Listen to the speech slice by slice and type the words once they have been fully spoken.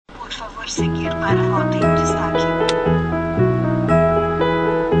favor seguir para a rota em destaque.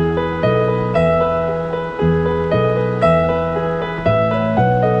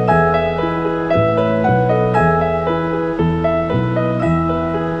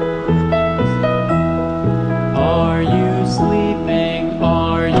 Are you sleeping?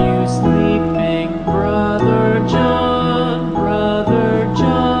 Are you sleeping, Brother John? Brother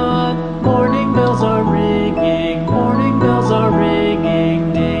John. Morning bells are ringing. Morning bells are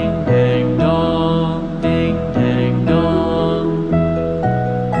ringing. Ding dang dong. Ding dang dong.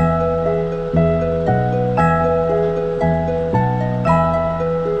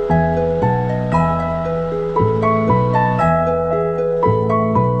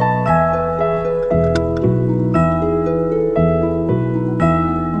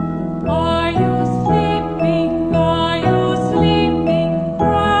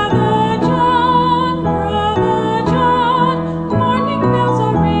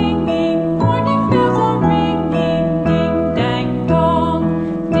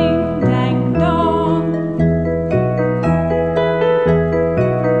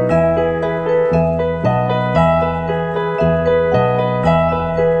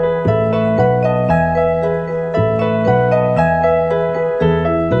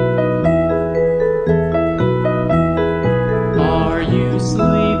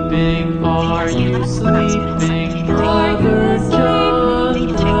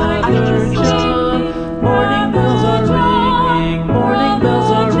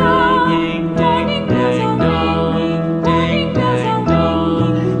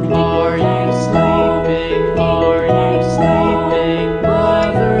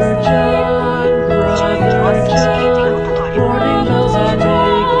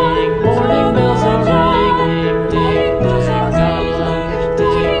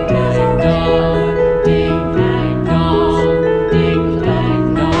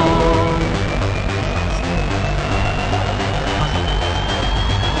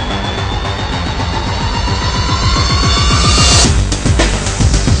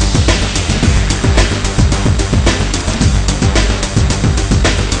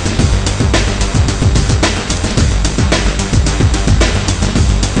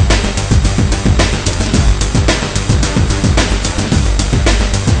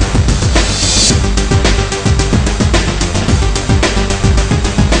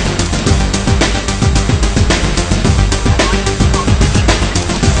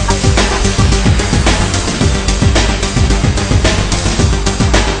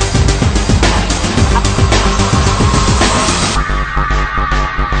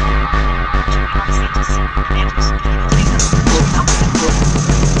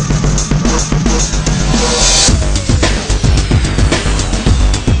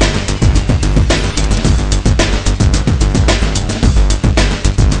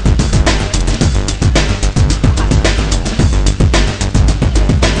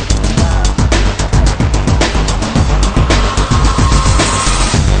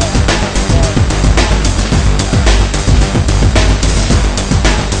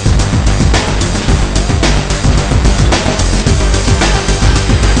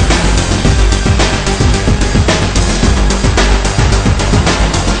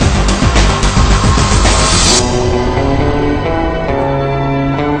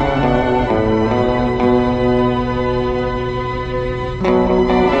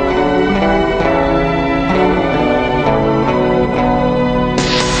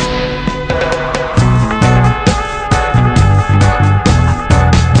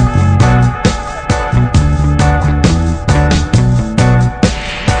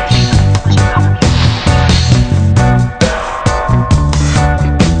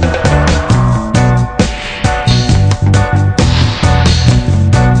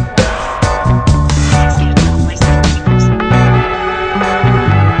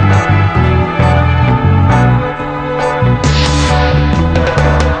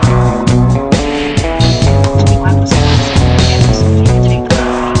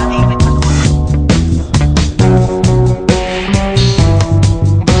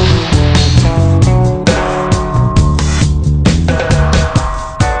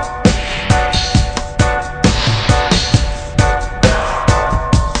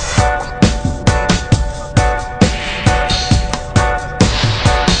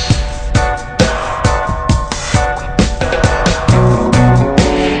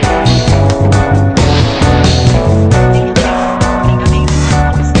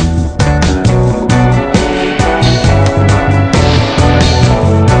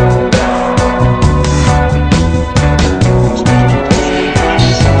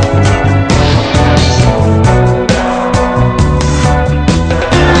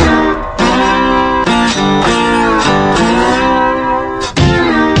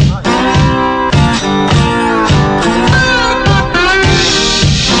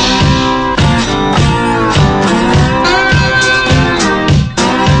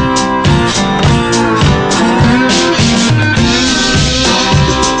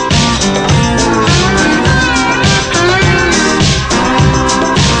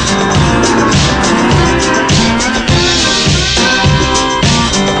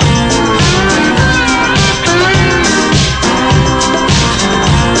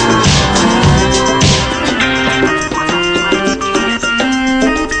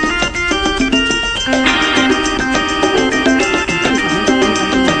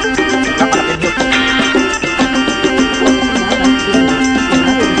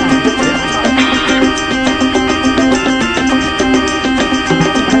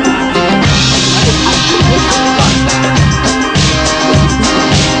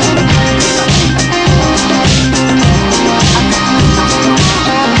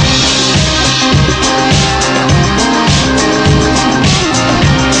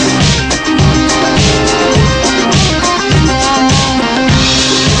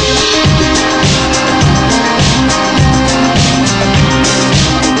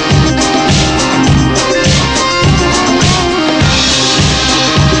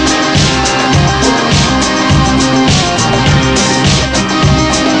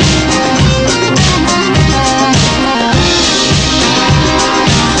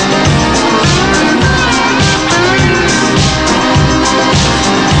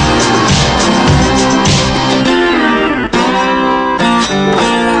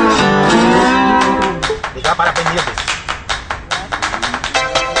 Será para pendientes.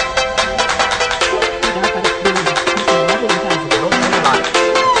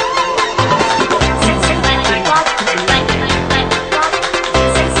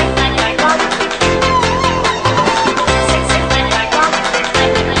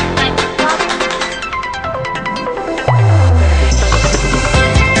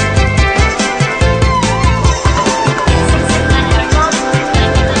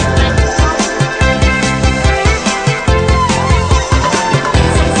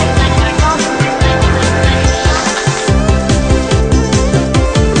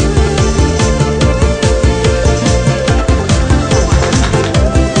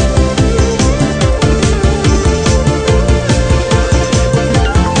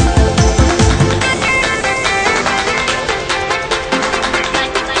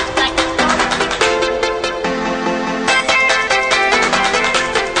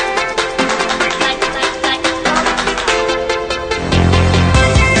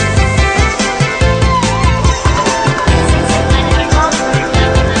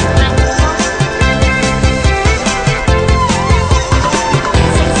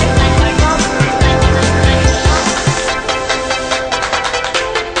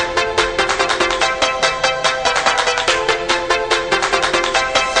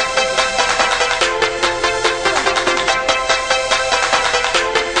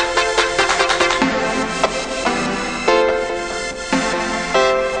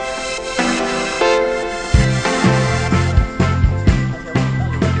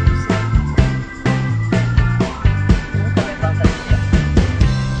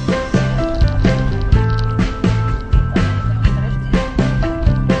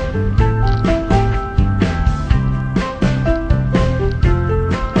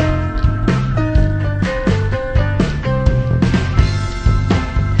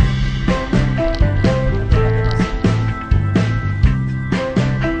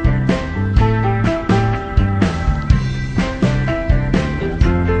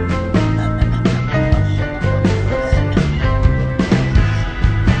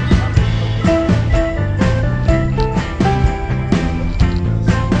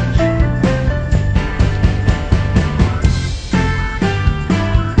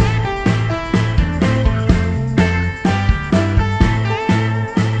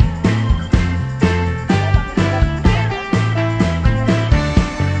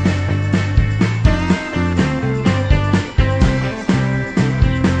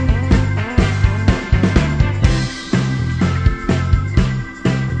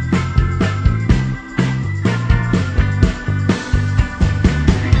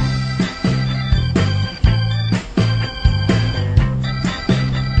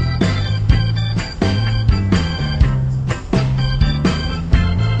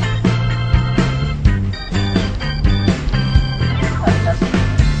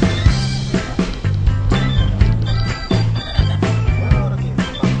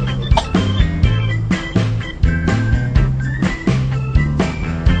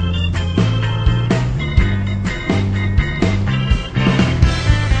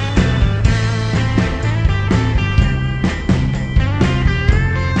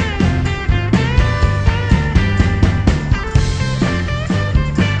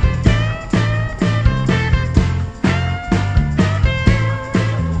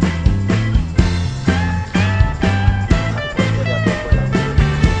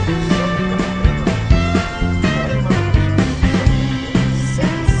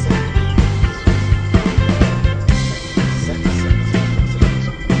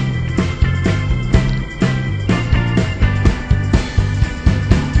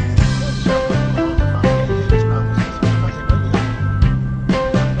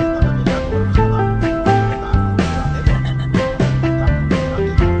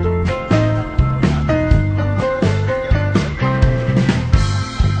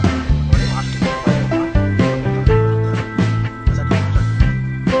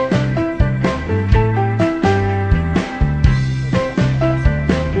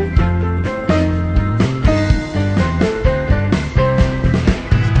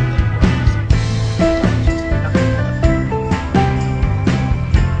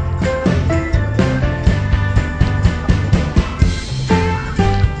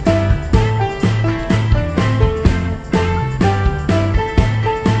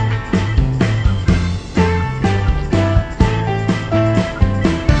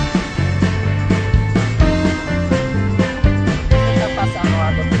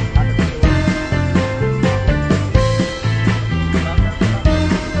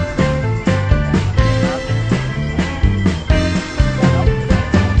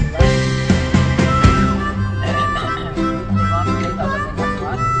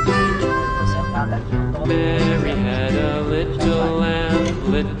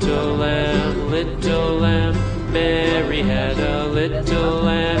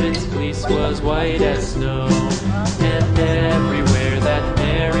 fleece was white as snow. And everywhere that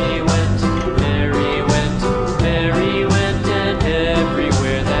Mary went, Mary went, Mary went, and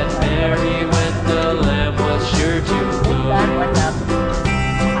everywhere that Mary went, the lamb was sure to go.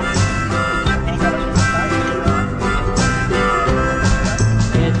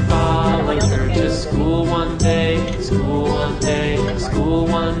 It followed her to school one day, school one day, school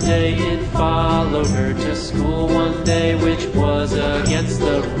one day. It followed her to school one day, which was against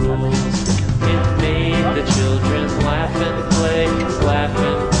the rules. It made the children laugh and play, laugh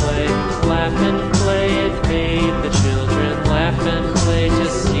and play, laugh and play. It made the children laugh and play to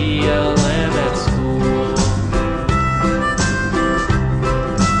see a lamb at school.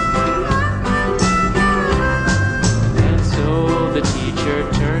 And so the teacher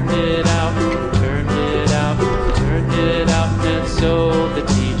turned it out, turned it out, turned it out. And so the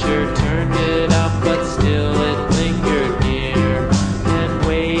teacher turned it out, but still it lingered near and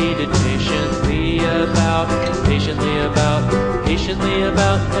waited patiently about, patiently about, patiently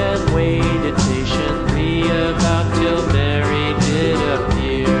about, and waited patiently about till Mary did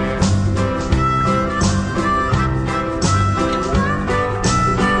appear.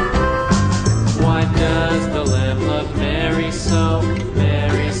 Why does the lamb love Mary so,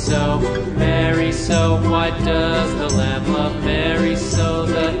 Mary so, Mary so? Why does the lamb love Mary so?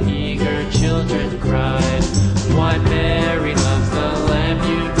 The eager children cried. Why Mary loves the lamb,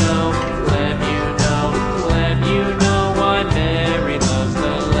 you know, lamb, you know, lamb, you know. Why Mary loves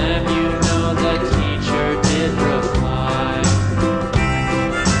the lamb, you know, the teacher did reply.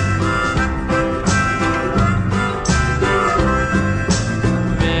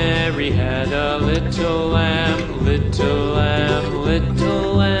 Mary had a little lamb, little lamb,